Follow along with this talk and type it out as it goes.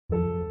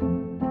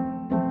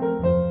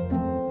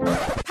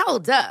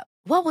Hold up.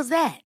 What was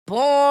that?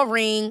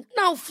 Boring.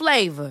 No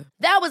flavor.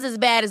 That was as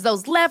bad as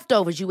those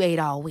leftovers you ate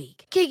all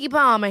week. Keke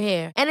Palmer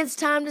here, and it's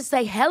time to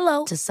say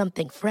hello to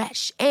something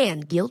fresh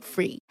and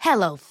guilt-free.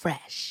 Hello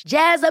Fresh.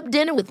 Jazz up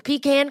dinner with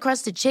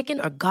pecan-crusted chicken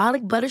or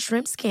garlic butter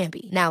shrimp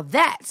scampi. Now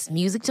that's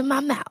music to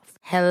my mouth.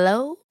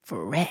 Hello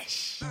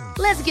Fresh.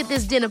 Let's get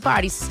this dinner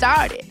party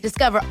started.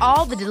 Discover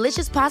all the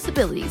delicious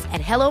possibilities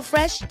at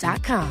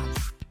hellofresh.com.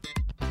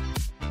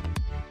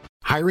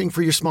 Hiring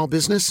for your small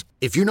business?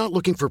 If you're not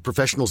looking for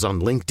professionals on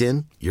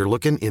LinkedIn, you're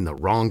looking in the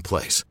wrong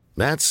place.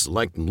 That's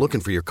like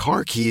looking for your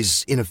car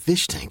keys in a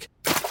fish tank.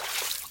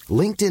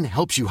 LinkedIn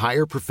helps you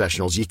hire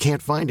professionals you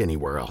can't find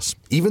anywhere else,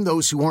 even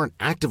those who aren't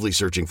actively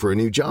searching for a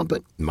new job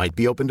but might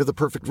be open to the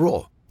perfect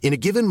role. In a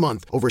given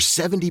month, over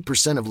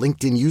 70% of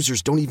LinkedIn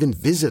users don't even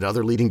visit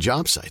other leading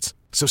job sites.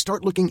 So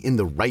start looking in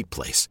the right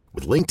place.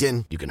 With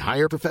LinkedIn, you can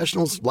hire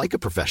professionals like a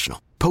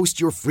professional.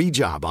 Post your free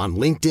job on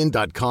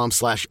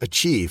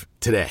linkedin.com/achieve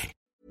today.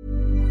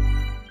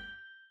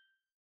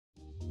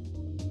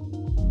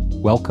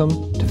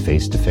 Welcome to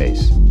Face to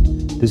Face.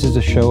 This is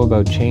a show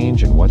about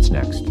change and what's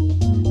next.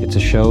 It's a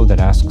show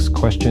that asks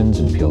questions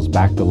and peels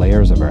back the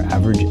layers of our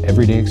average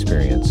everyday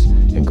experience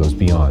and goes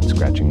beyond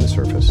scratching the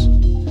surface.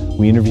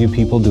 We interview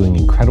people doing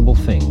incredible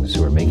things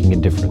who are making a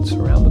difference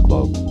around the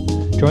globe.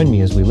 Join me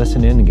as we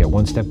listen in and get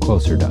one step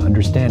closer to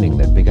understanding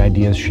that big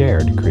ideas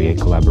shared create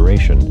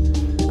collaboration.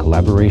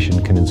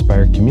 Collaboration can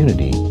inspire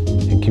community,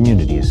 and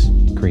communities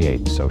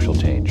create social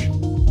change.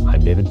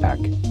 I'm David Peck,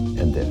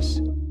 and this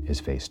is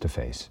Face to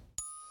Face.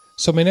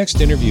 So my next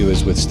interview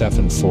is with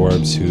Stephen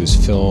Forbes, whose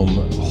film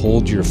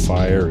Hold Your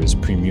Fire is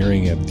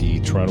premiering at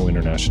the Toronto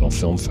International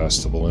Film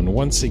Festival. And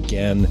once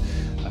again,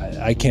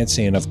 I can't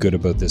say enough good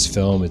about this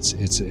film. It's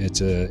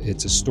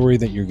a story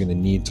that you're going to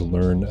need to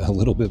learn a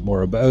little bit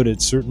more about.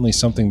 It's certainly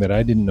something that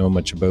I didn't know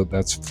much about,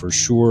 that's for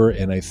sure.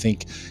 And I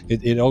think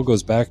it all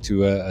goes back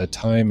to a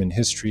time in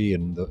history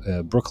in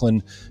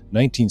Brooklyn,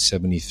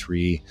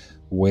 1973,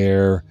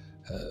 where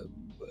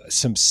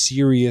some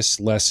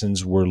serious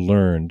lessons were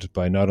learned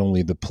by not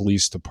only the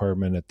police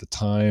department at the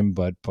time,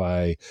 but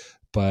I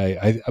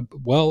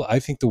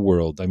think the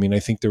world. I mean, I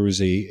think there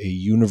was a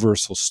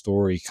universal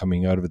story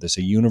coming out of this,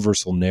 a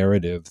universal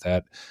narrative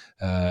that,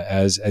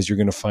 as you're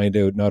going to find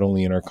out, not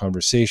only in our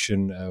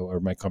conversation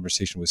or my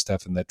conversation with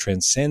Stefan, that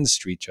transcends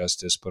street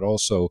justice, but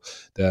also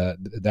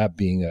that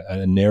being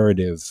a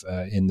narrative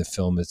in the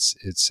film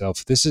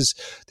itself. This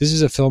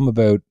is a film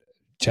about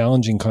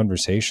challenging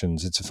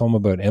conversations. It's a film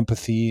about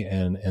empathy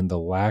and the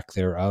lack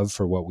thereof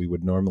for what we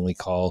would normally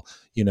call,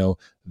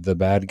 the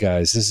bad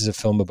guys. This is a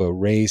film about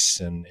race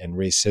and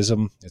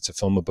racism. It's a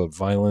film about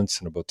violence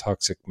and about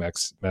toxic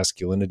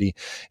masculinity.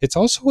 It's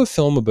also a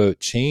film about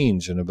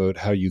change and about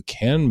how you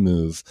can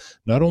move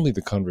not only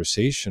the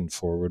conversation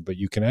forward, but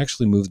you can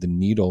actually move the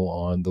needle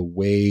on the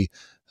way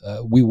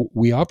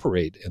we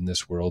operate in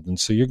this world. And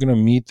so you're going to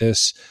meet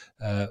this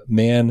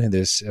man,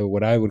 this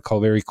what I would call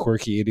very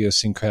quirky,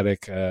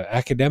 idiosyncratic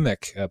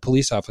academic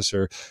police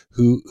officer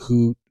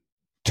who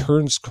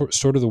turns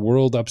sort of the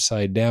world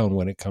upside down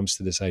when it comes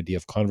to this idea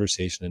of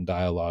conversation and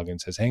dialogue, and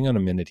says, hang on a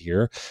minute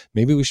here,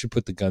 maybe we should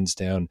put the guns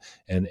down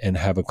and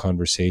have a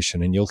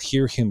conversation. And you'll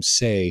hear him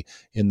say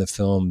in the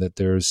film that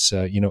there's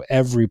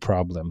every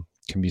problem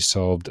can be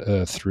solved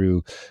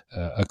through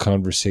a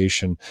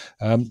conversation.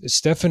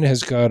 Stefan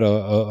has got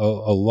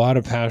a lot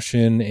of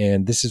passion,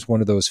 and this is one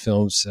of those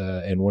films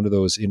and one of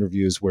those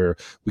interviews where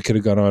we could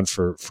have gone on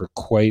for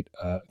quite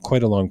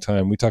a long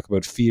time. We talk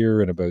about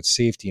fear and about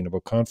safety and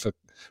about conflict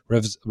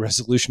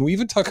resolution. We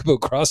even talk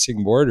about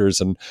crossing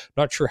borders, and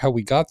not sure how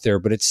we got there,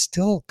 but it's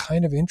still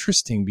kind of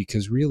interesting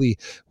because really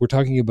we're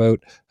talking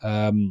about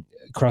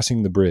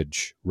crossing the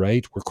bridge,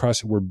 right?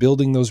 We're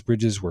building those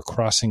bridges, we're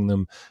crossing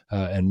them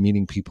and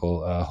meeting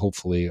people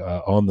hopefully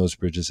on those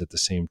bridges at the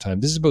same time.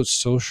 This is about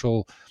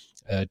social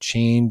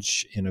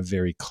change in a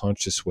very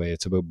conscious way.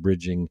 It's about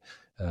bridging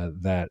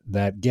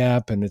that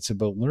gap, and it's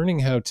about learning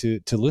how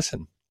to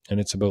listen. And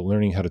it's about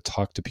learning how to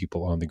talk to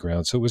people on the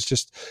ground. So it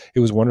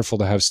was wonderful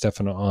to have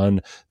Stefan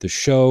on the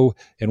show.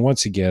 And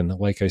once again,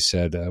 like I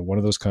said, one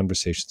of those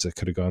conversations that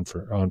could have gone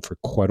on for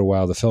quite a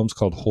while. The film's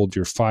called Hold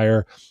Your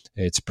Fire.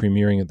 It's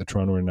premiering at the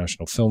Toronto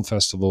International Film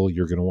Festival.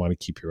 You're going to want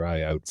to keep your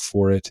eye out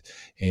for it.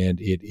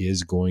 And it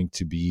is going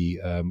to be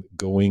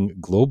going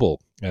global,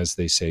 as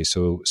they say.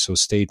 So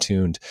stay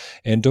tuned.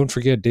 And don't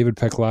forget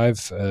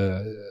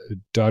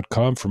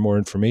davidpecklive.com for more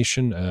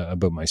information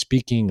about my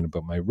speaking and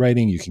about my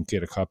writing. You can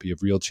get a copy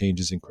of Real Change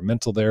is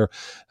Incremental there,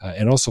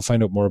 and also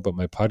find out more about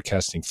my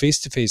podcasting.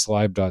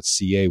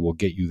 Face2facelive.ca will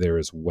get you there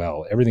as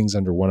well. Everything's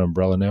under one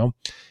umbrella now,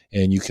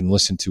 and you can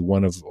listen to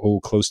one of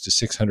close to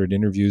 600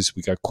 interviews.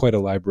 We got quite a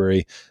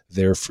library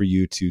there for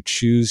you to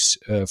choose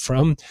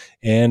from,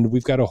 and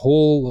we've got a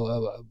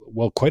whole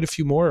quite a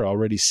few more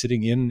already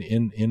sitting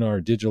in our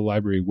digital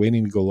library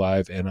waiting to go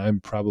live, and I'm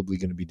probably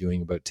going to be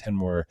doing about 10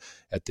 more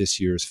at this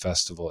year's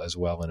festival as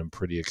well, and I'm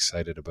pretty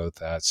excited about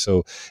that.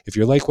 So if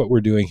you like what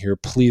we're doing here,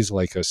 please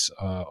like us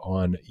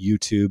on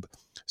YouTube,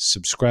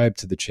 subscribe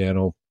to the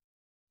channel,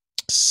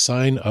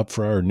 sign up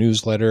for our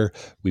newsletter.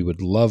 We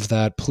would love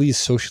that. Please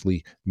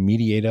socially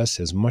mediate us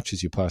as much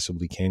as you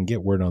possibly can.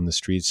 Get word on the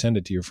street. Send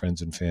it to your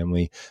friends and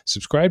family.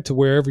 Subscribe to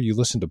wherever you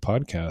listen to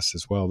podcasts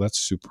as well. That's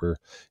super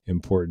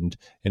important.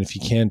 And if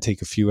you can,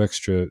 take a few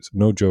extra,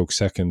 no joke,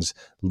 seconds,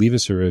 leave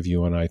us a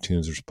review on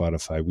iTunes or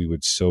Spotify. We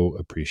would so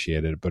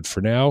appreciate it. But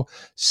for now,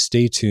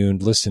 stay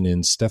tuned. Listen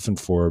in. Stephan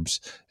Forbes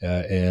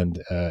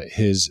and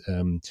his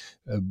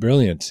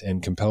brilliant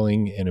and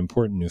compelling and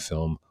important new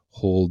film,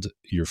 Hold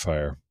Your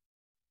Fire.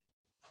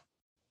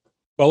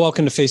 Well,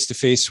 welcome to Face to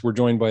Face. We're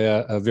joined by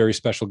a very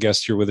special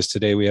guest here with us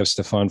today. We have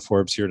Stephan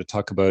Forbes here to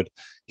talk about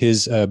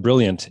his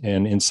brilliant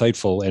and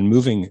insightful and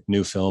moving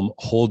new film,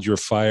 Hold Your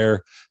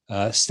Fire.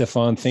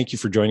 Stephan, thank you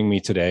for joining me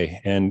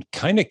today and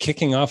kind of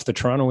kicking off the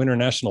Toronto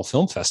International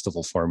Film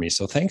Festival for me.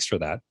 So thanks for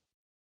that.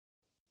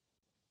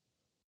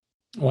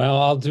 Well,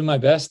 I'll do my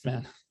best,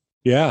 man.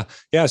 Yeah.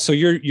 So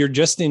you're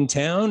just in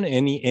town.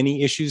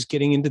 Any issues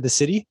getting into the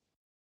city?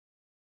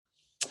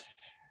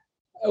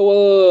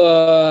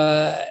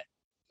 Well,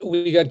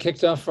 we got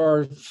kicked off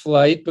our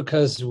flight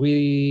because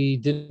we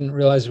didn't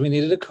realize we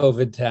needed a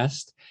COVID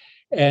test.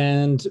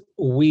 And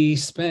we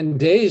spent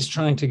days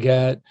trying to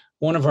get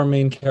one of our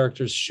main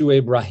characters,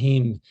 Shuaib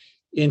Rahim,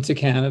 into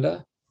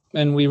Canada.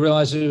 And we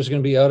realized it was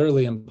going to be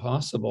utterly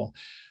impossible.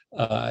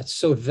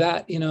 So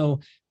that,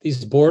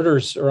 these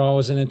borders are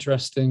always an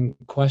interesting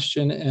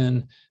question,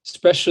 and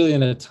especially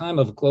in a time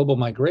of global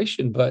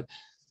migration. But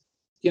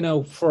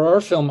for our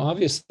film,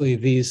 obviously,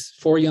 these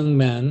 4 young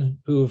men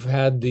who've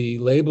had the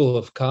label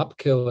of cop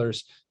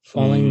killers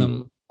following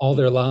them all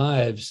their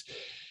lives,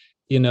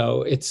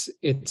 it's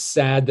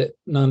sad that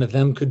none of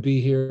them could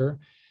be here,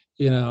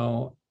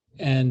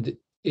 and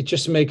it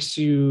just makes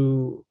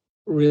you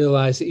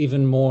realize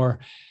even more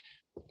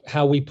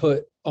how we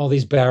put all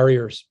these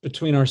barriers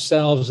between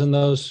ourselves and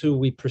those who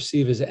we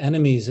perceive as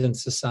enemies in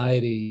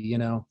society.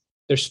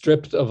 They're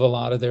stripped of a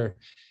lot of their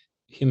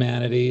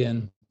humanity,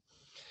 and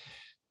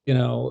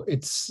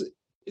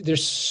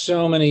there's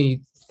so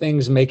many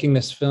things making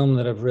this film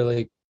that have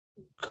really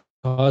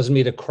caused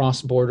me to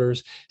cross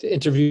borders, to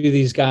interview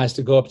these guys,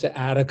 to go up to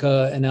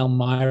Attica and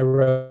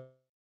Elmira,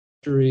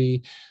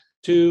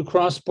 to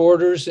cross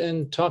borders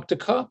and talk to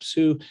cops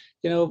who,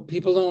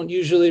 people don't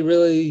usually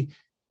really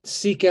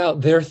seek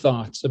out their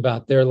thoughts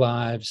about their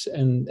lives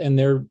and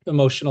their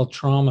emotional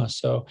trauma.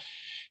 So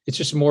it's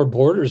just more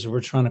borders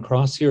we're trying to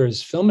cross here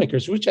as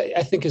filmmakers, which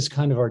I think is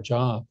kind of our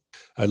job.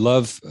 I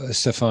love,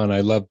 Stephan,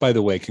 by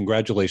the way,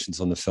 congratulations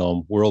on the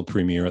film, world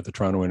premiere at the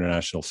Toronto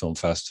International Film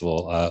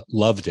Festival.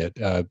 Loved it.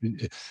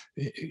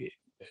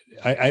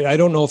 I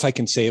don't know if I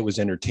can say it was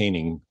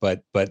entertaining,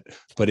 but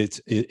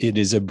it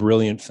is a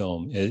brilliant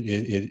film.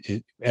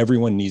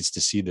 Everyone needs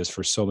to see this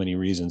for so many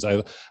reasons.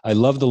 I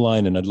love the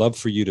line, and I'd love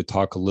for you to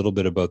talk a little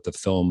bit about the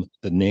film,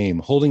 the name,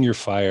 Holding Your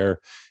Fire.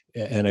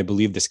 And I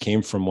believe this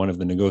came from one of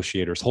the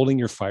negotiators. Holding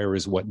your fire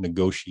is what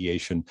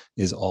negotiation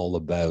is all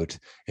about.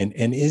 And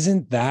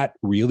isn't that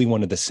really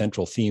one of the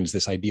central themes,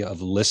 this idea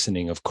of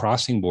listening, of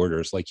crossing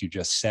borders, like you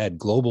just said,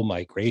 global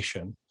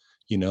migration,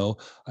 you're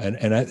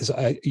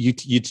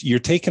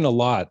taking a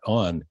lot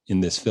on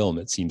in this film,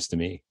 it seems to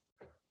me.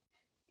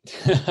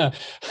 I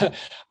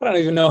don't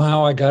even know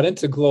how I got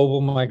into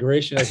global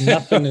migration. It has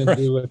nothing to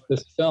do with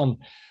this film,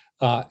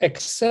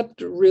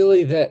 except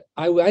really that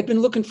I'd been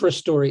looking for a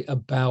story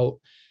about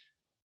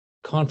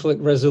conflict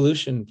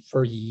resolution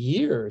for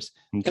years.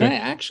 Okay. And I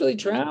actually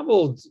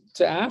traveled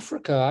to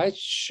Africa. I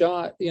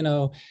shot, in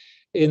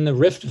the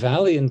Rift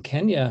Valley in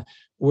Kenya,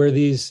 where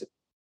these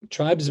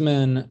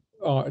tribesmen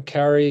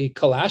carry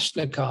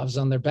Kalashnikovs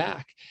on their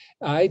back.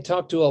 I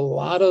talked to a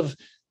lot of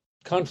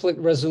conflict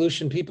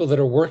resolution people that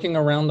are working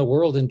around the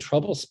world in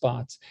trouble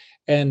spots.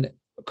 And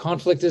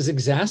conflict is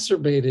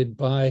exacerbated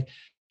by,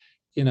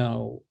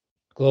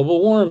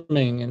 global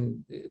warming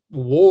and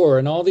war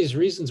and all these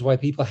reasons why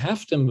people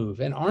have to move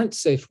and aren't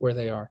safe where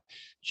they are.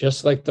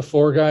 Just like the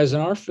 4 guys in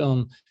our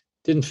film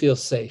didn't feel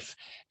safe.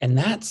 And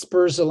that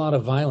spurs a lot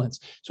of violence.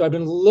 So I've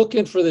been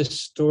looking for this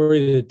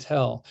story to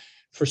tell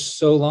for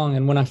so long.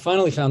 And when I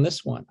finally found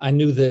this one, I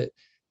knew that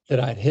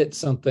I'd hit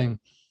something.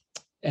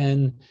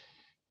 And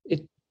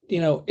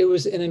it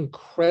was an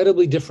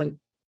incredibly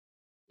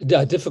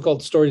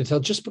difficult story to tell,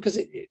 just because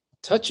it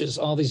touches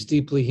all these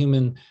deeply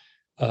human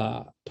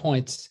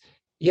points.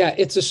 Yeah,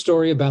 it's a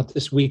story about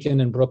this weekend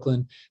in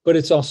Brooklyn, but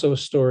it's also a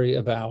story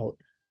about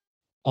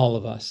all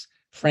of us,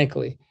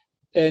 frankly.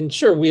 And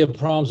sure, we have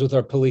problems with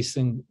our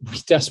policing. We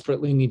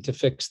desperately need to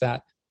fix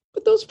that.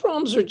 But those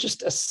problems are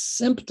just a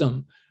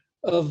symptom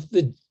of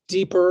the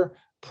deeper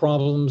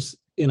problems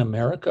in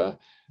America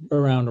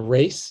around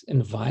race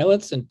and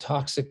violence and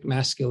toxic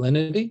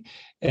masculinity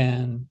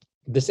and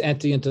this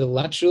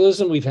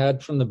anti-intellectualism we've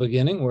had from the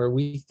beginning, where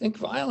we think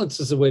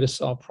violence is a way to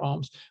solve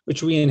problems,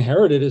 which we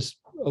inherited as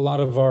a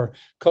lot of our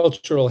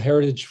cultural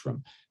heritage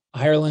from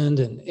Ireland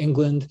and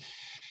England,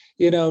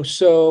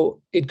 so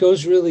it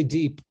goes really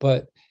deep.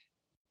 But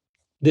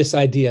this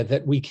idea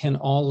that we can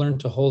all learn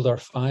to hold our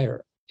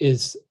fire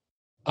is,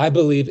 I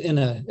believe,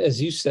 as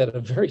you said,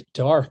 a very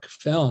dark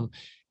film.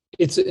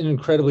 it's an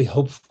incredibly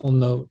hopeful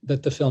note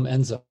that the film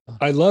ends on.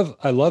 I love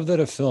that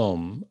a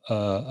film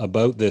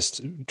about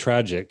this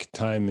tragic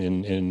time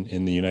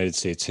in the United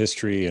States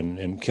history,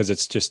 and because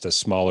it's just a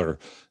smaller,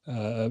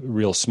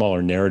 real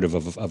smaller narrative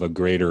of a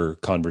greater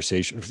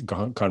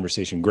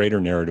conversation, greater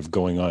narrative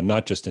going on,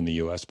 not just in the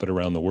U.S. but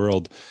around the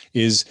world,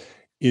 is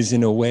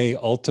in a way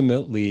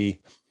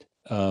ultimately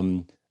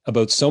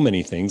about so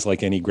many things,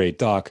 like any great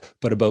doc,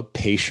 but about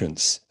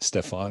patience,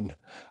 Stefan.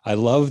 I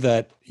love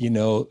that,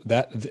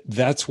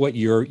 that's what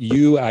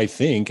you, I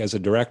think, as a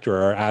director,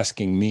 are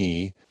asking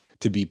me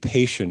to be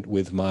patient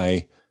with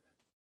my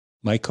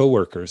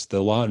coworkers,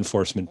 the law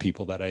enforcement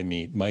people that I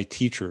meet, my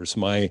teachers,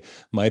 my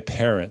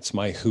parents,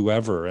 my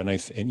whoever. And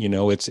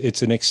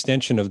it's an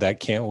extension of that.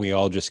 Can't we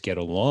all just get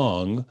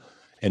along?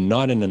 And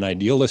not in an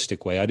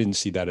idealistic way. I didn't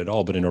see that at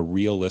all, but in a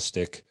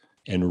realistic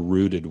and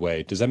rooted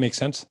way. Does that make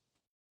sense?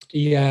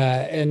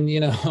 Yeah. And,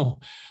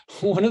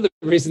 one of the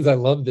reasons I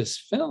love this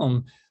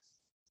film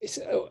is,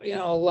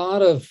 a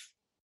lot of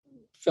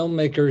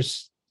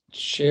filmmakers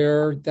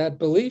share that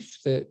belief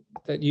that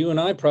you and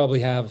I probably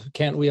have.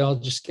 Can't we all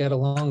just get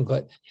along?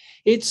 But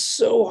it's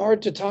so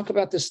hard to talk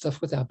about this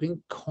stuff without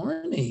being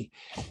corny.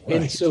 Right.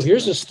 And so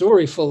here's a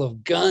story full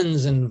of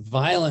guns and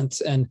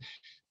violence and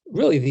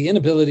really the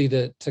inability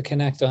to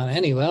connect on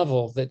any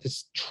level that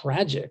is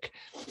tragic.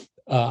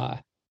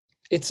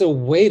 It's a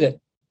way to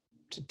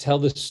tell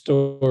the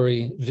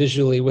story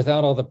visually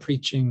without all the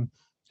preaching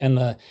and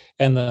the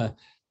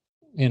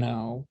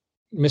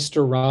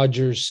Mr.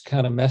 Rogers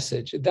kind of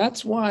message.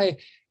 That's why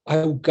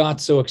I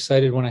got so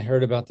excited when I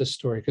heard about this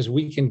story, because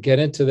we can get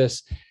into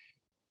this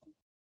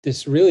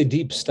really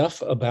deep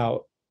stuff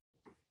about,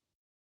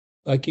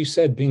 like you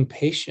said, being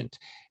patient,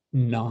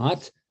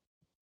 not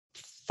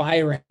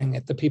firing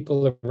at the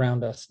people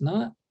around us,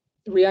 not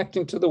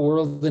reacting to the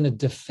world in a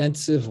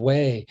defensive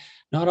way,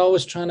 not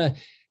always trying to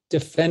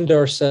defend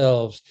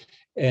ourselves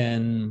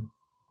and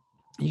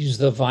use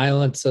the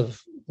violence of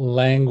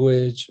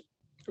language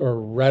or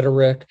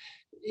rhetoric.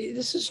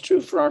 This is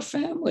true for our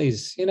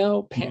families.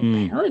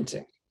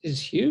 Parenting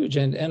is huge.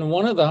 And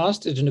one of the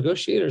hostage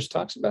negotiators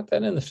talks about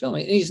that in the film.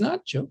 And he's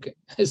not joking,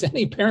 as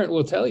any parent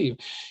will tell you.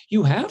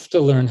 You have to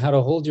learn how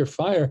to hold your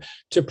fire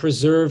to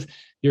preserve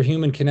your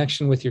human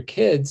connection with your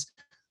kids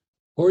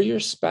or your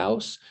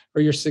spouse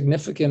or your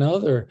significant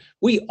other.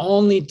 We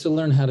all need to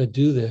learn how to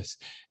do this.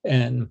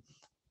 And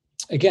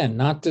again,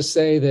 not to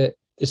say that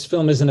this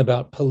film isn't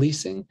about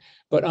policing,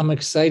 but I'm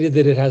excited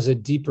that it has a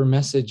deeper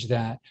message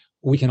that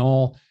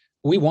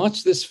we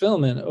watch this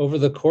film, and over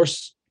the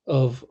course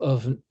of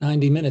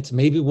 90 minutes,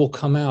 maybe we'll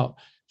come out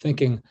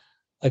thinking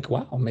like,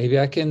 wow, maybe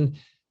I can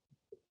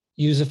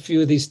use a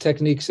few of these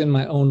techniques in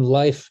my own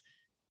life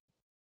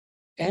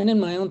and in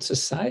my own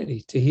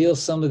society to heal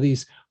some of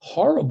these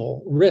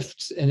horrible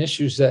rifts and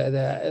issues that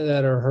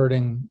are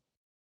hurting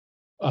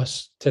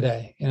us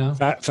today.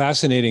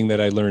 Fascinating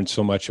that I learned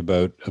so much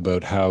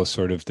about how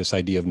sort of this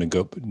idea of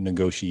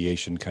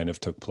negotiation kind of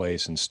took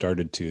place and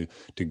started to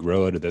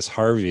grow out of this.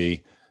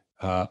 Harvey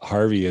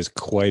is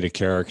quite a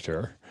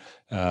character.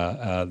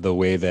 The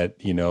way that,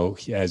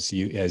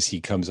 as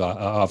he comes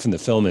off in the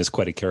film is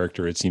quite a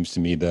character. It seems to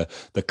me the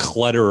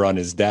clutter on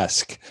his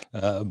desk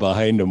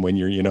behind him when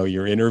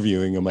you're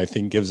interviewing him, I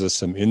think gives us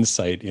some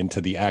insight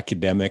into the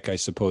academic, I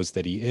suppose,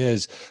 that he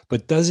is.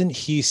 But doesn't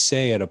he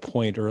say at a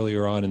point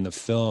earlier on in the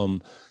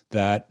film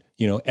that,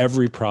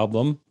 every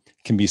problem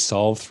can be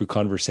solved through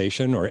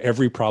conversation, or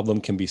every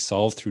problem can be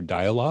solved through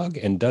dialogue?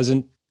 And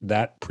doesn't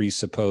that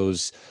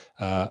presuppose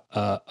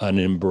an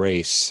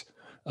embrace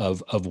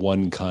of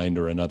one kind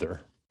or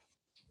another?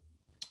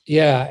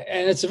 Yeah.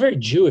 And it's a very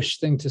Jewish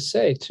thing to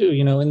say too,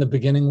 in the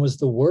beginning was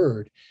the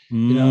word,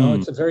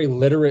 it's a very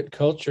literate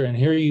culture. And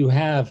here you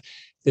have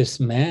this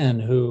man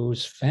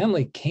whose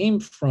family came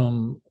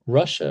from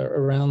Russia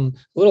around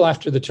a little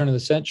after the turn of the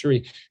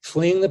century,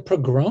 fleeing the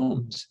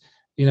pogroms,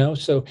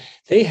 so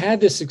they had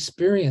this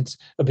experience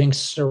of being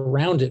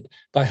surrounded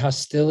by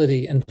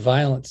hostility and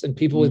violence and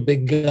people with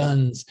big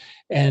guns.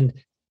 And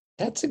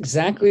that's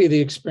exactly the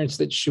experience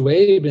that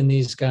Shuaib and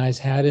these guys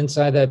had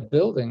inside that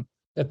building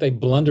that they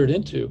blundered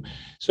into.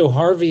 So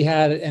Harvey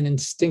had an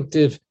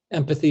instinctive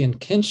empathy and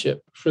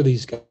kinship for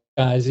these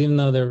guys, even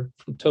though they're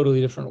from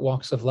totally different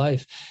walks of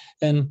life.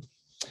 And,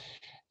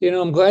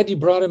 I'm glad you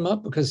brought him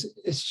up, because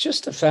it's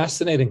just a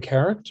fascinating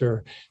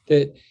character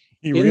that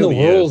in the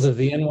world of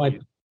the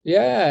NYPD,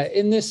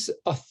 in this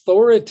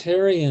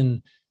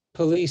authoritarian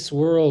police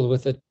world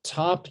with a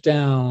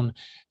top-down,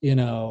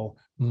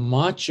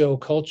 macho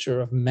culture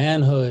of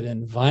manhood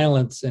and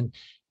violence and,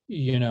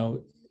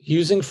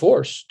 using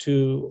force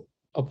to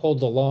uphold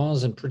the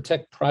laws and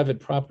protect private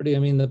property. I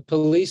mean, the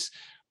police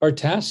are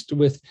tasked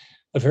with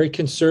a very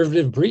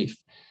conservative brief,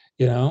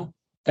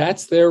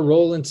 that's their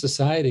role in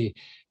society.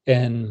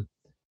 And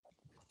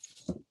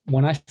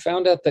when I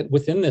found out that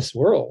within this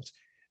world,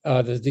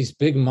 there's these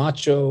big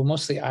macho,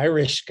 mostly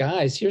Irish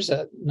guys, here's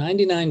a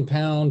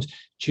 99-pound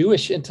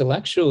Jewish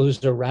intellectual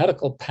who's a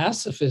radical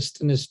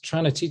pacifist and is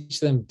trying to teach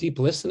them deep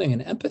listening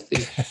and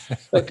empathy.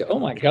 Like, oh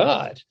my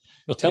God.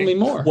 Tell me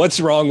more. What's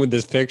wrong with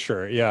this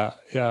picture? Yeah.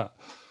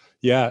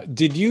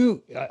 Did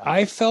you,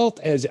 I felt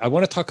as, I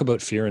want to talk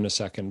about fear in a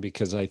second,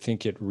 because I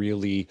think it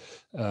really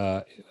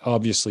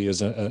obviously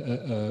is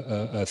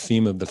a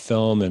theme of the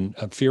film,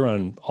 and fear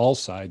on all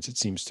sides, it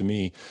seems to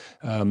me.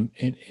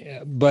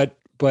 But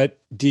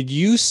did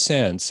you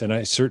sense, and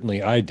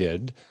I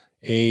did,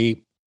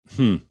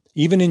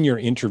 even in your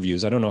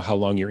interviews, I don't know how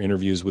long your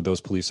interviews with those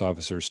police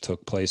officers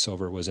took place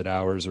over, was it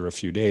hours or a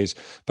few days?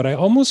 But I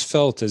almost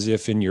felt as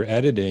if in your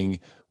editing,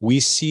 we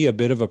see a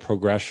bit of a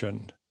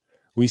progression.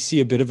 We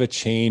see a bit of a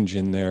change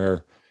in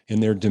their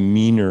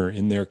demeanor,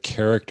 in their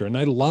character. And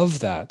I love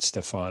that,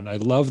 Stefan. I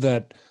love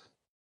that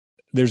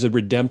there's a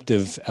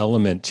redemptive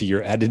element to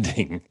your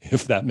editing,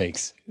 if that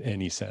makes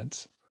any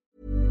sense.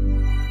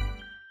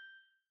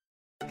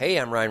 Hey,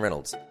 I'm Ryan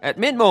Reynolds. At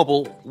Mint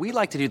Mobile, we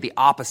like to do the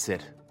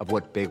opposite of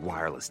what Big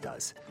Wireless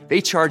does. They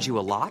charge you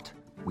a lot,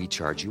 we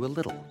charge you a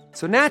little.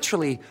 So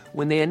naturally,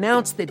 when they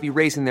announced they'd be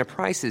raising their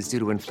prices due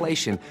to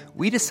inflation,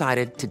 we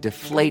decided to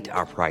deflate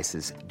our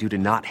prices due to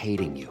not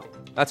hating you.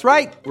 That's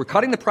right. We're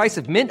cutting the price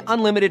of Mint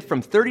Unlimited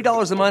from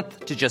 $30 a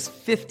month to just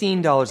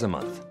 $15 a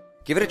month.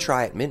 Give it a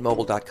try at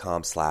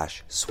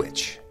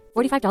mintmobile.com/switch.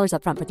 $45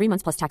 up front for 3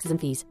 months plus taxes and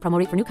fees. Promo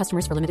rate for new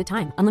customers for limited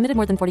time. Unlimited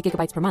more than 40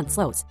 gigabytes per month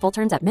slows. Full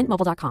terms at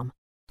mintmobile.com.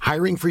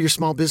 Hiring for your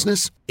small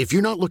business? If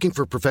you're not looking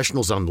for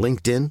professionals on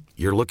LinkedIn,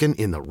 you're looking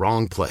in the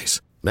wrong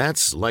place.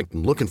 That's like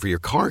looking for your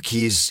car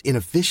keys in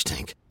a fish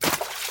tank.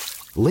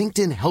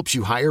 LinkedIn helps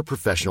you hire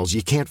professionals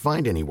you can't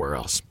find anywhere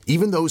else,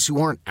 even those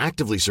who aren't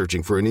actively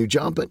searching for a new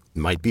job but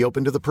might be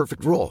open to the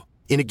perfect role.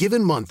 In a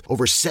given month,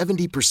 over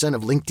 70%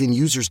 of LinkedIn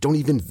users don't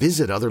even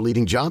visit other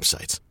leading job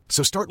sites.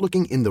 So start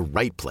looking in the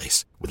right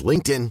place. With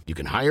LinkedIn, you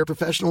can hire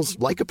professionals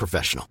like a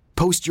professional.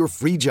 Post your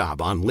free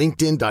job on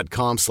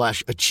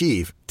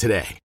linkedin.com/achieve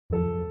today.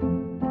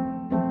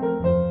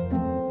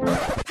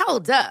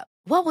 Hold up.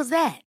 What was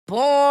that?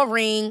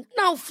 Boring.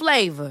 No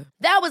flavor.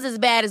 That was as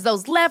bad as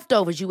those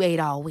leftovers you ate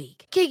all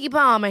week. Keke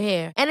Palmer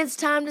here, and it's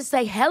time to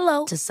say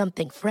hello to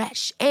something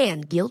fresh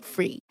and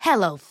guilt-free.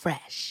 Hello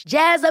Fresh.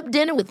 Jazz up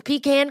dinner with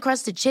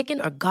pecan-crusted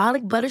chicken or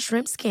garlic butter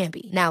shrimp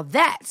scampi. Now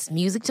that's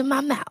music to my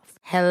mouth.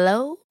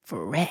 Hello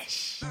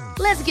Fresh.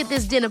 Let's get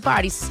this dinner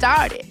party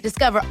started.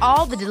 Discover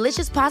all the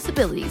delicious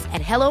possibilities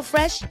at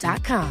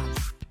hellofresh.com.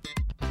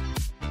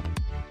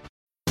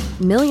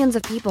 Millions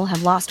of people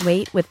have lost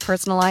weight with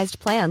personalized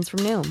plans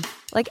from Noom.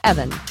 Like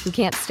Evan, who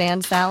can't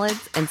stand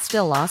salads and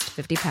still lost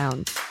 50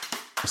 pounds.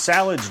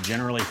 Salads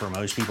generally for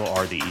most people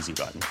are the easy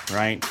button,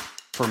 right?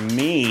 For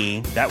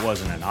me, that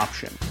wasn't an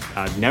option.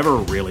 I never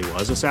really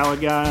was a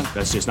salad guy.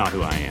 That's just not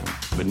who I am.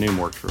 But Noom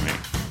worked for me.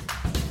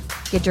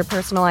 Get your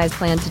personalized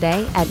plan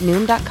today at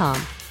Noom.com.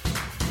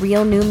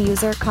 Real Noom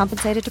user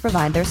compensated to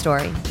provide their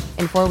story.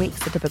 In 4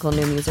 weeks, the typical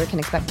Noom user can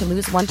expect to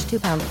lose 1 to 2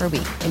 pounds per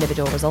week.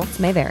 Individual results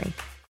may vary.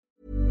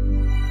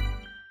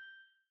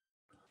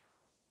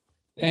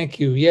 Thank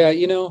you. Yeah,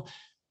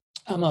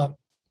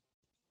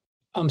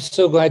 I'm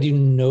so glad you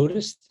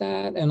noticed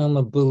that, and I'm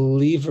a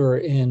believer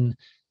in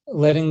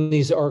letting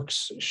these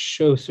arcs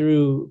show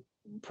through,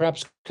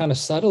 perhaps kind of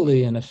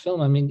subtly in a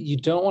film. I mean, you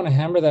don't want to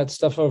hammer that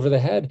stuff over the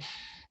head.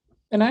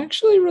 And I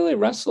actually really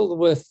wrestled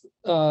with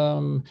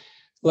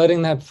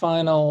letting that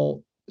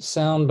final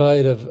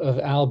soundbite of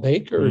Al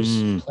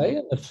Baker's play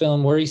in the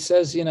film, where he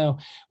says,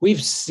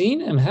 we've seen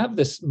him have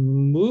this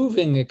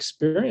moving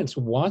experience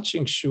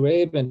watching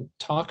Shuaib and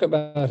talk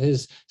about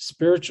his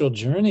spiritual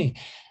journey.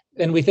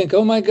 And we think,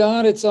 oh my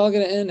God, it's all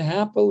going to end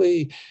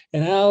happily.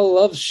 And Al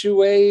loves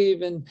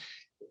Shuaib. And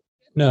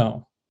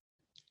no,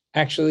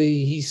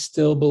 actually, he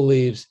still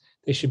believes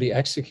they should be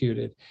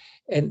executed.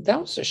 And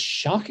that was a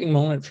shocking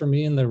moment for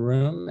me in the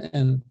room.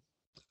 And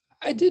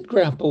I did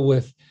grapple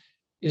with,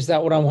 is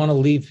that what I want to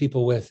leave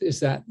people with? Is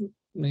that,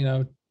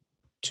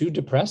 too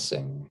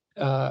depressing?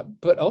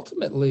 But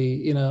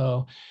ultimately,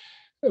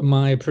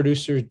 my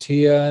producer,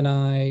 Tia, and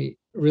I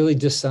really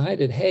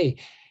decided, hey,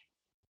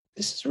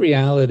 this is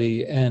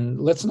reality. And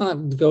let's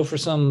not go for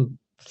some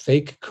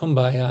fake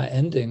kumbaya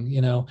ending.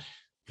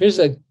 Here's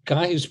a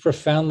guy who's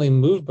profoundly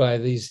moved by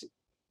these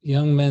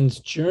young men's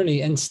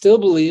journey and still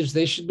believes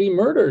they should be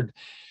murdered.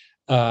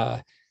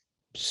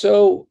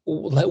 So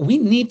we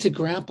need to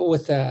grapple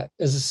with that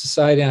as a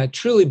society. And I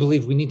truly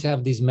believe we need to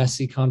have these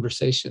messy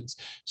conversations.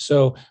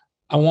 So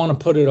I want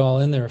to put it all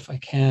in there if I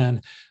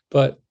can.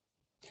 But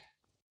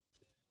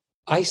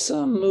I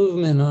saw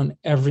movement on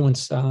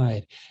everyone's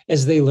side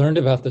as they learned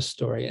about the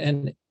story.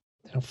 And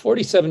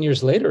 47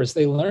 years later, as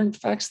they learned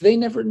facts they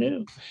never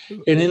knew.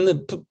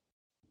 And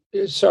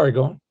sorry,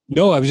 go on.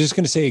 No, I was just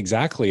going to say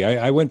exactly.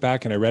 I went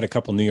back and I read a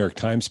couple New York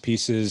Times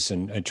pieces,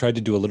 and I tried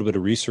to do a little bit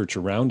of research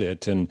around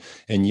it. And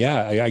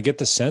yeah, I get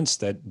the sense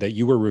that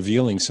you were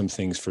revealing some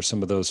things for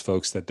some of those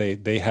folks that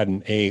they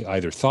hadn't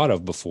either thought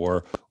of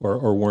before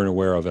or weren't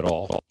aware of at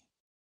all.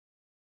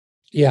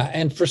 Yeah,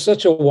 and for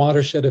such a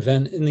watershed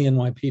event in the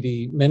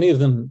NYPD, many of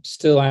them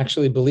still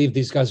actually believe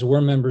these guys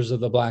were members of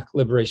the Black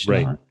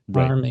Liberation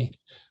Army,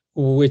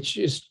 which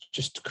is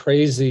just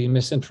crazy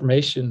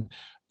misinformation.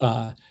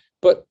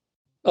 But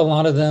a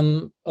lot of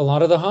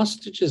the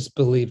hostages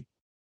believed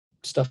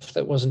stuff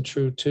that wasn't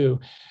true too.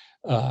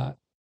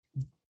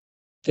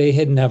 They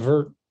had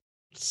never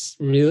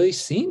really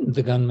seen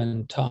the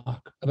gunmen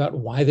talk about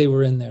why they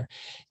were in there.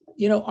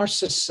 Our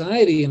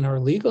society and our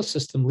legal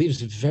system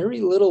leaves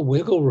very little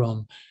wiggle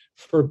room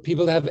for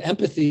people to have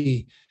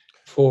empathy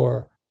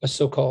for a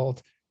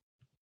so-called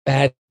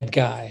bad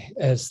guy,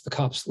 as the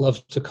cops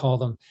love to call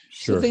them.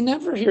 Sure. So they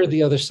never hear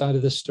the other side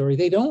of the story.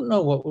 They don't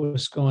know what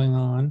was going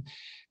on.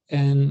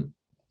 And,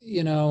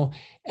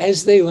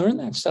 as they learn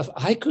that stuff,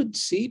 I could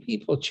see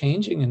people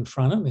changing in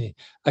front of me.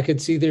 I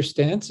could see their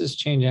stances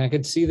changing. I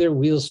could see their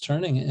wheels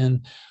turning.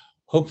 And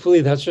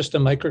hopefully that's just a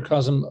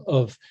microcosm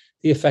of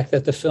the effect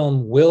that the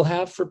film will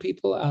have for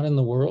people out in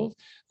the world.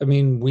 I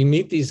mean, we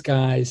meet these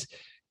guys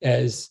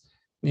as,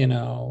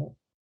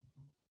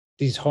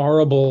 these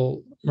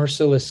horrible,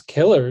 merciless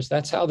killers.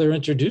 That's how they're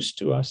introduced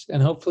to us.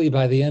 And hopefully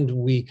by the end,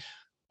 we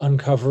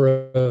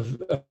uncover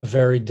a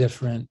very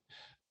different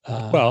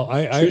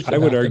I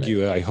would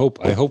argue, I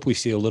hope we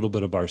see a little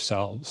bit of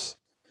ourselves,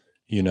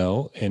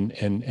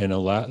 and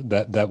allow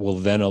that will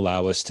then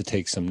allow us to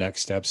take some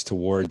next steps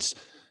towards,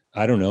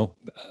 I don't know,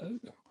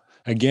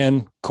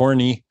 again,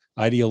 corny,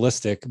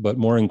 idealistic, but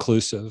more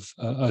inclusive,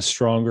 a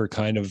stronger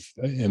kind of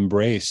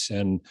embrace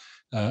and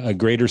a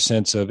greater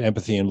sense of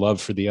empathy and love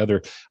for the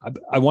other.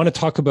 I want to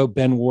talk about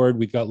Ben Ward.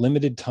 We've got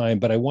limited time,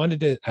 but I wanted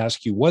to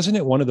ask you, wasn't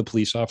it one of the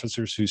police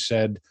officers who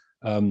said,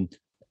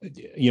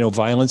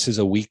 violence is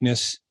a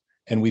weakness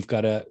and we've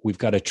got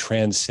to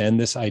transcend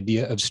this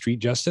idea of street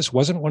justice?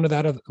 Wasn't one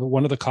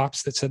of the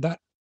cops that said that?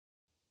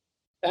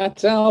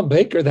 That's Al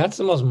Baker. That's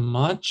the most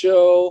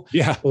macho.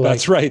 Yeah,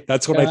 that's right.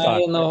 That's what I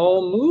thought. In the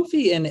whole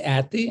movie. And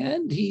at the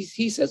end,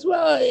 he says,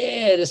 well,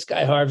 yeah, this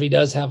guy Harvey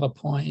does have a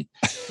point,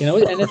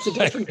 and it's a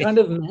different kind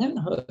of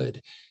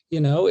manhood.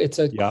 It's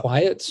a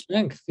quiet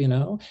strength,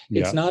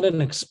 it's not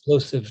an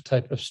explosive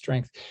type of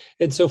strength.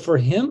 And so for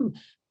him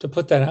to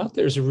put that out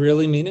there is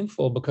really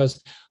meaningful,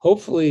 because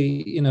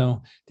hopefully,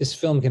 this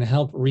film can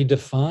help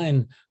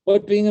redefine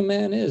what being a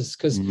man is.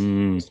 Because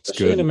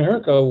especially in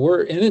America,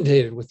 we're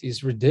inundated with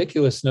these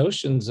ridiculous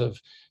notions of,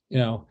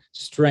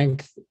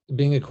 strength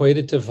being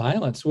equated to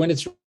violence, when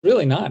it's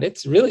really not.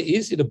 It's really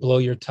easy to blow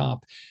your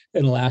top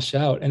and lash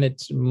out. And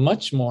it's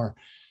much more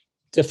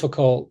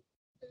difficult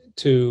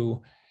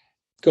to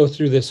go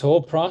through this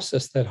whole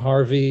process that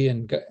Harvey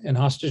and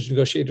hostage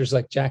negotiators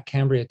like Jack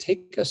Cambria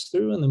take us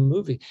through in the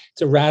movie.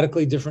 It's a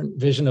radically different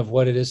vision of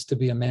what it is to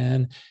be a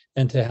man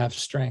and to have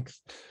strength.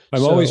 I'm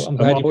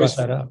glad you brought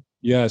that up.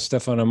 Yeah,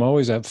 Stefan, I'm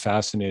always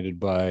fascinated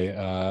by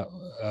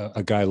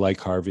a guy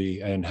like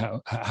Harvey, and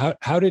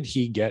how did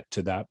he get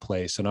to that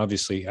place? And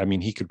obviously, I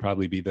mean, he could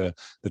probably be the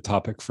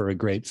topic for a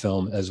great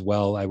film as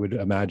well, I would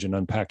imagine,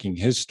 unpacking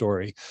his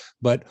story.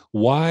 But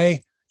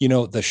why?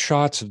 The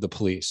shots of the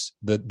police,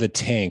 the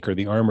tank or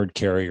the armored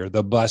carrier,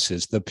 the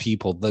buses, the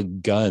people, the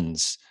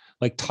guns,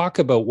 like, talk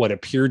about what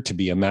appeared to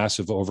be a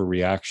massive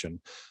overreaction.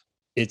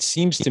 It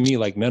seems to me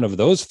like none of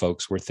those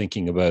folks were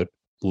thinking about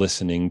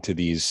listening to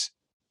these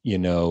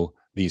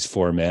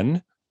four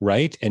men,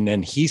 right? And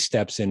then he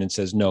steps in and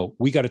says, no,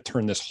 we got to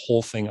turn this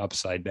whole thing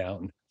upside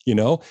down.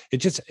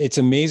 It's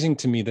amazing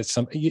to me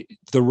that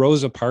the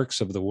Rosa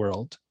Parks of the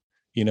world,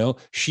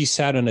 she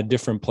sat on a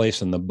different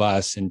place on the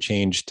bus and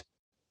changed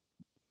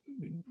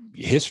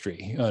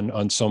history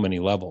on so many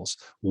levels.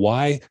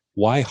 Why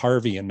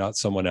Harvey and not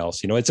someone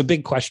else? It's a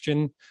big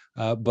question,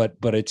 but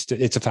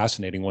it's a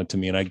fascinating one to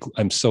me, and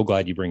I'm so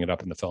glad you bring it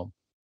up in the film.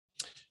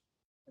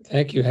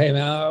 Thank you. Hey,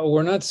 now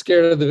we're not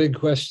scared of the big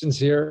questions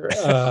here.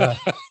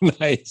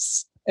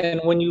 Nice.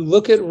 And when you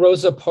look at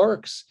Rosa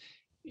Parks,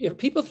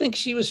 people think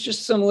she was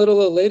just some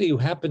little old lady who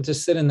happened to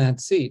sit in that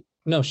seat.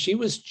 No, she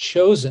was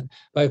chosen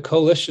by a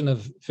coalition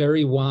of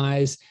very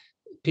wise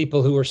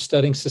people who were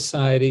studying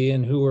society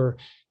and who were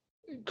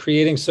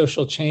creating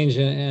social change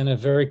in a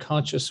very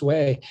conscious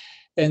way.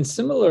 And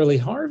similarly,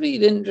 Harvey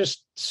didn't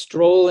just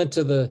stroll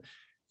into the,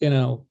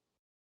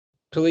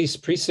 police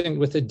precinct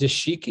with a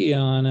dashiki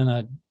on and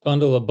a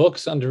bundle of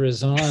books under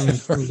his arm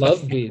from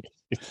Love Beat.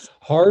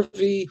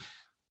 Harvey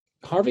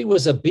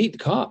was a beat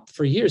cop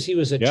for years. He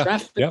was a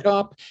traffic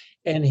cop,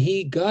 and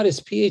he got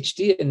his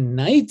PhD in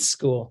night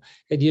school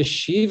at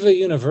Yeshiva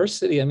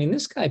University. I mean,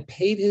 this guy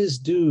paid his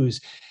dues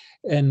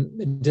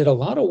and did a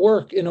lot of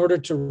work in order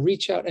to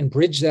reach out and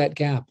bridge that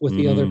gap with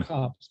the other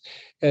cops.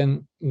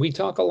 And we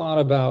talk a lot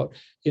about,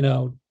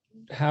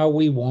 how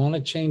we want to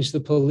change the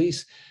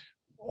police.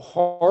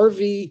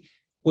 Harvey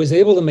was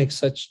able to make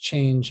such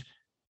change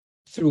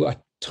through a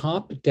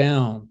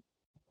top-down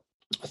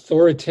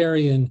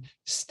authoritarian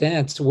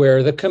stance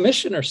where the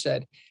commissioner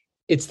said,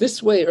 it's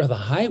this way or the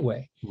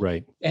highway.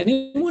 Right.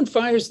 Anyone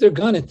fires their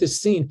gun at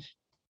this scene,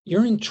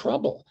 you're in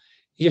trouble.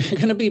 You're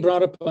going to be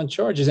brought up on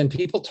charges. And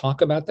people talk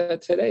about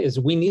that today, is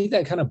we need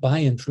that kind of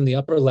buy-in from the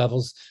upper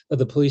levels of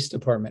the police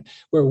department,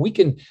 where we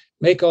can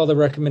make all the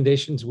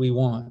recommendations we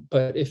want.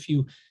 But if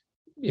you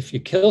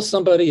kill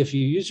somebody, if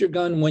you use your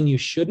gun when you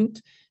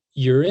shouldn't,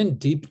 you're in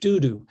deep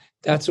doo-doo.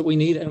 That's what we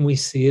need. And we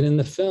see it in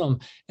the film.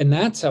 And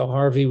that's how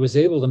Harvey was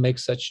able to make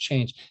such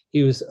change.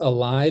 He was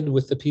allied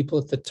with the people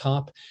at the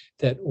top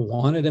that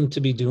wanted him to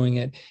be doing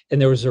it.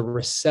 And there was a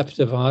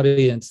receptive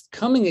audience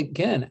coming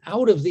again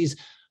out of these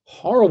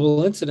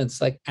horrible incidents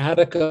like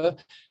Attica,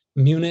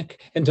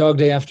 Munich, and Dog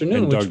Day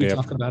Afternoon, which we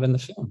talk about in the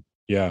film.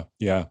 Yeah.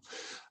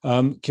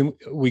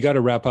 We got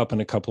to wrap up in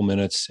a couple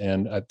minutes.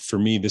 And for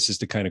me, this is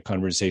the kind of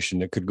conversation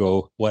that could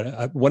go. One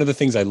of the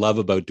things I love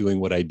about doing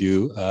what I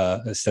do,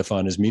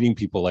 Stefan, is meeting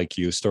people like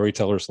you,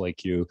 storytellers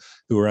like you,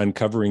 who are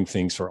uncovering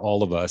things for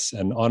all of us.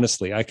 And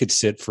honestly, I could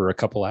sit for a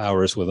couple of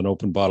hours with an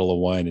open bottle of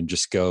wine and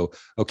just go,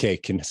 okay,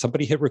 can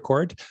somebody hit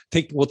record?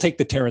 We'll take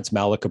the Terrence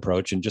Malick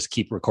approach and just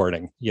keep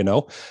recording,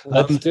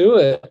 Let's do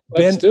it.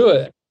 Let's do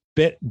it.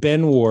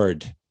 Ben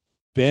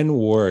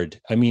Ward.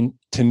 I mean,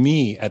 to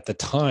me at the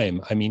time,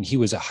 I mean, he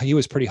was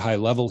pretty high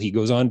level. He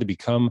goes on to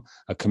become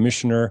a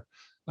commissioner.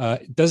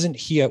 Doesn't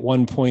he at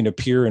one point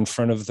appear in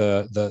front of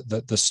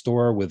the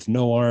store with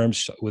no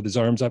arms, with his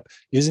arms up?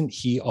 Isn't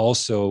he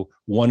also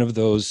one of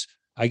those,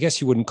 I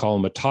guess you wouldn't call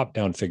him a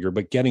top-down figure,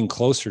 but getting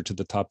closer to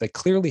the top that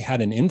clearly had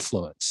an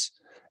influence?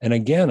 And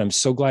again, I'm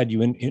so glad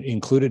you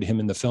included him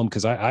in the film,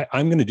 because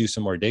I'm going to do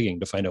some more digging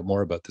to find out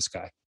more about this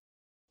guy.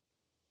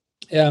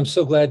 Yeah, I'm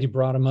so glad you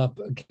brought him up.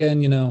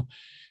 Again,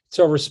 it's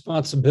our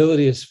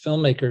responsibility as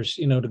filmmakers,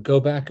 to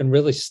go back and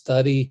really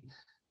study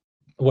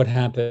what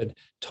happened,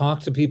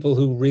 talk to people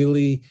who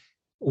really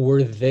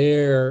were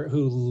there,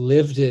 who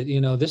lived it.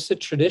 This is a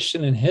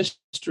tradition in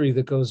history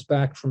that goes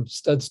back from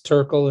Studs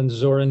Terkel and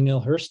Zora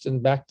Neale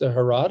Hurston back to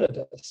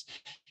Herodotus.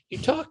 You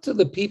talk to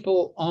the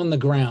people on the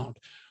ground,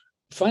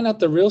 find out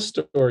the real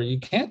story. You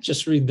can't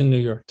just read the New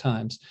York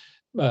Times.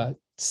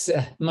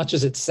 Much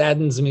as it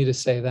saddens me to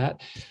say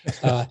that.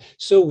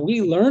 So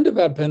we learned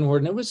about Ben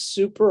Ward, and it was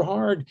super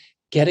hard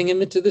getting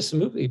him into this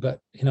movie.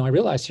 But, I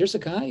realized here's a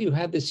guy who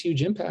had this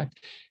huge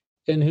impact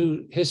and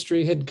who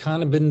history had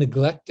kind of been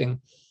neglecting.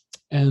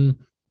 And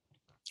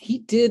he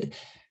did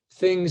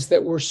things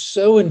that were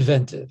so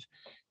inventive,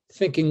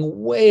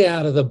 thinking way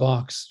out of the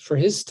box for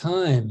his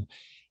time.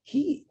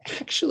 He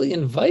actually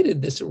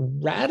invited this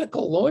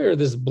radical lawyer,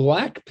 this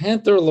Black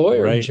Panther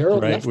lawyer,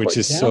 Gerald Lefcourt, which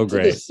is so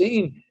great. To the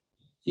scene.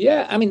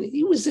 Yeah, I mean, I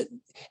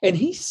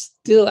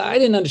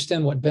didn't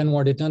understand what Ben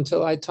Ward had done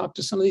until I talked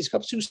to some of these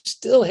cops who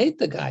still hate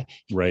the guy.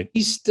 Right.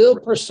 He's still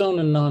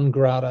persona non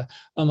grata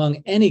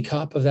among any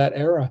cop of that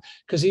era,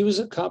 because he was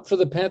a cop for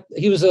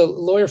he was a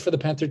lawyer for the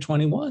Panther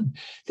 21.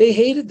 They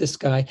hated this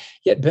guy,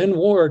 yet Ben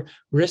Ward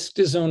risked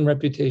his own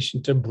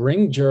reputation to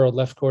bring Gerald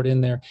Lefcourt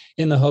in there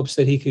in the hopes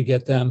that he could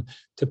get them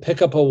to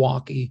pick up a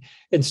walkie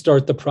and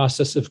start the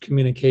process of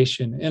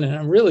communication in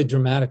a really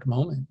dramatic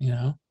moment,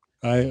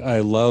 I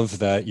love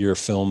that your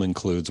film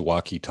includes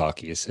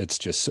walkie-talkies. It's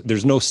just,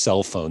 there's no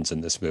cell phones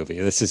in this movie.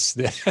 This is,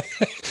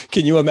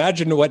 can you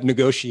imagine what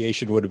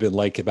negotiation would have been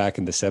like back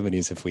in the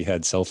 70s if we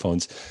had cell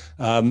phones?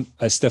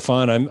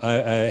 Stefan,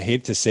 I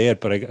hate to say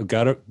it, but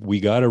we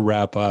gotta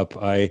wrap up.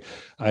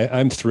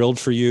 I'm thrilled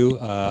for you.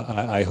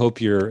 I hope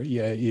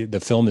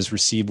the film is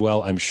received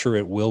well. I'm sure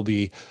it will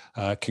be.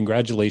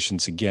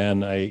 Congratulations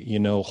again.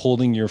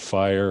 Holding Your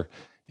Fire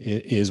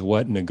is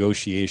what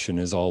negotiation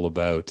is all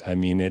about. I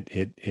mean,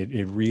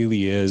 it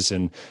really is.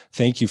 And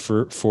thank you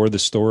for the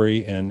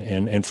story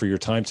and for your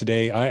time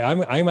today.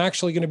 I'm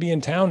actually going to be in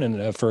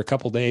town for a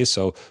couple of days,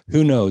 so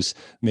who knows?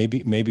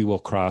 Maybe we'll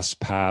cross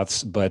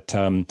paths. But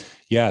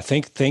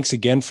thanks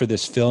again for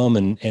this film.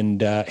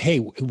 And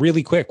hey,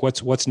 really quick,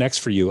 what's next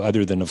for you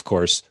other than, of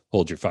course,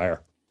 Hold Your Fire?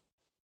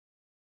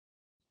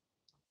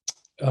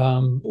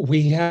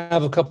 We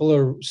have a couple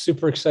of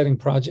super exciting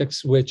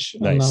projects, which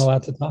I'm not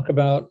allowed to talk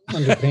about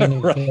under pain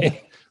of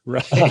right.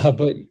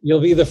 But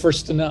you'll be the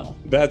first to know.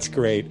 That's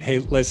great. Hey,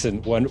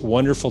 listen,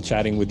 wonderful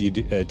chatting with you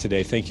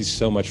today. Thank you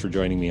so much for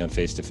joining me on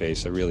Face to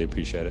Face. I really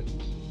appreciate it.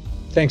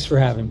 Thanks for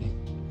having me.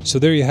 So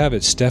there you have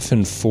it,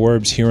 Stephan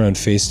Forbes here on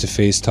Face to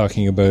Face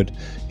talking about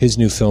his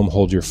new film,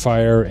 Hold Your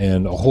Fire,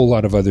 and a whole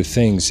lot of other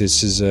things.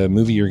 This is a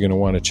movie you're going to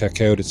want to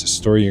check out. It's a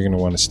story you're going to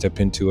want to step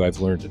into.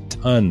 I've learned a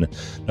ton,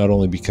 not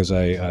only because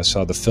I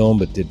saw the film,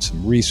 but did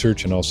some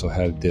research and also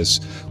had this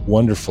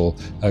wonderful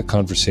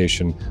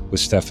conversation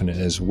with Stephan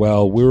as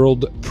well.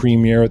 World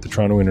premiere at the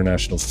Toronto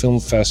International Film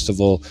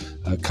Festival,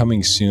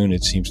 coming soon,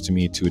 it seems to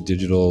me, to a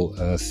digital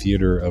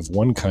theater of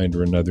one kind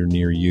or another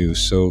near you.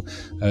 So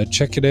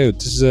check it out.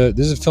 This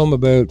is a film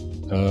about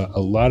a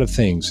lot of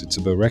things. It's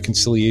about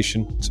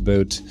reconciliation.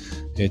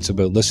 It's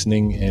about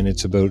listening, and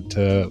it's about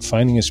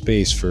finding a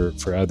space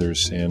for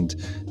others and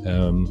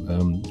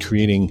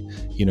creating,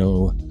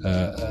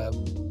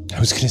 I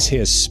was going to say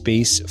a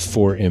space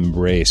for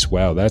embrace.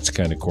 Wow, that's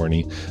kind of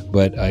corny,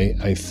 but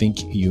I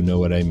think you know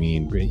what I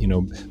mean.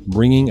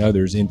 Bringing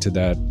others into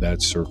that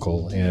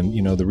circle, and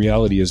the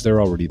reality is they're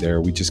already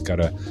there. We just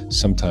gotta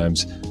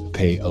sometimes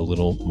pay a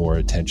little more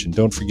attention.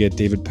 Don't forget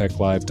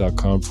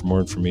davidpecklive.com for more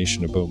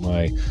information about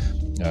my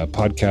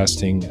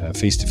podcasting.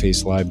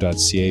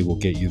 Face2facelive.ca will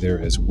get you there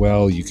as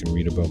well. You can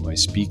read about my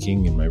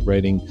speaking and my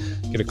writing,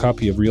 get a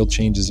copy of Real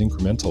Change is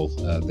Incremental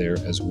there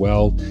as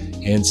well,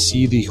 and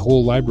see the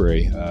whole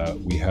library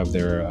we have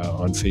there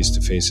on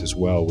Face2Face as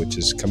well, which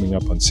is coming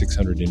up on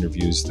 600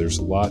 interviews. There's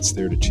lots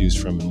there to choose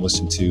from and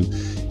listen to,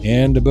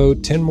 and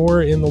about 10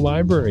 more in the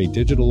library,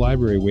 digital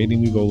library,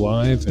 waiting to go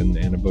live, and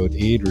about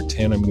 8 or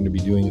 10 I'm going to be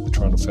doing at the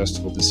Toronto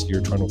Festival this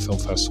year, Toronto Film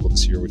Festival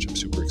this year, which I'm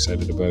super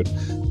excited about.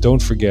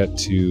 Don't forget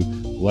to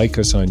like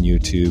us on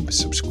YouTube,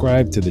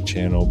 subscribe to the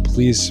channel.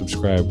 Please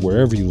subscribe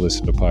wherever you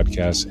listen to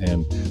podcasts,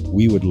 and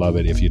we would love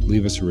it if you'd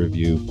leave us a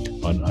review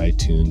on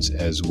iTunes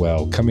as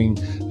well.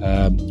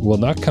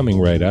 Not coming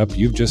right up,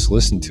 you've just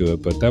listened to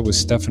it, but that was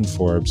Stephen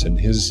Forbes and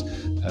his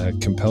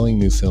compelling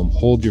new film,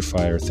 Hold Your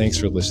Fire. Thanks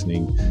for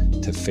listening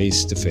to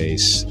Face to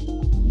Face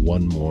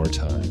one more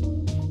time.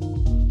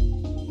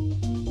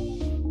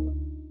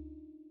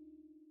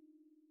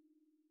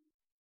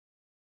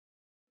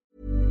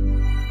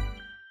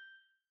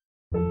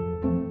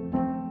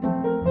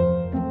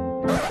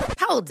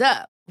 Hold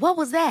up. What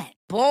was that?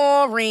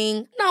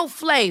 Boring. No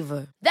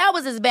flavor. That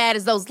was as bad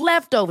as those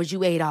leftovers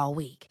you ate all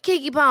week.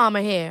 Keke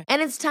Palmer here,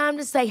 and it's time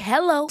to say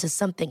hello to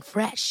something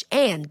fresh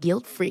and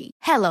guilt-free.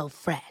 Hello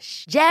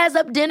Fresh. Jazz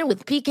up dinner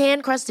with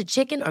pecan-crusted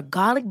chicken or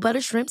garlic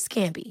butter shrimp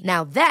scampi.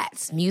 Now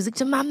that's music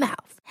to my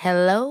mouth.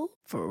 Hello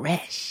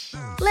Fresh.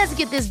 Let's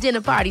get this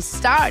dinner party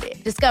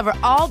started. Discover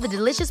all the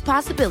delicious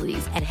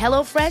possibilities at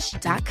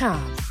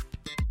HelloFresh.com.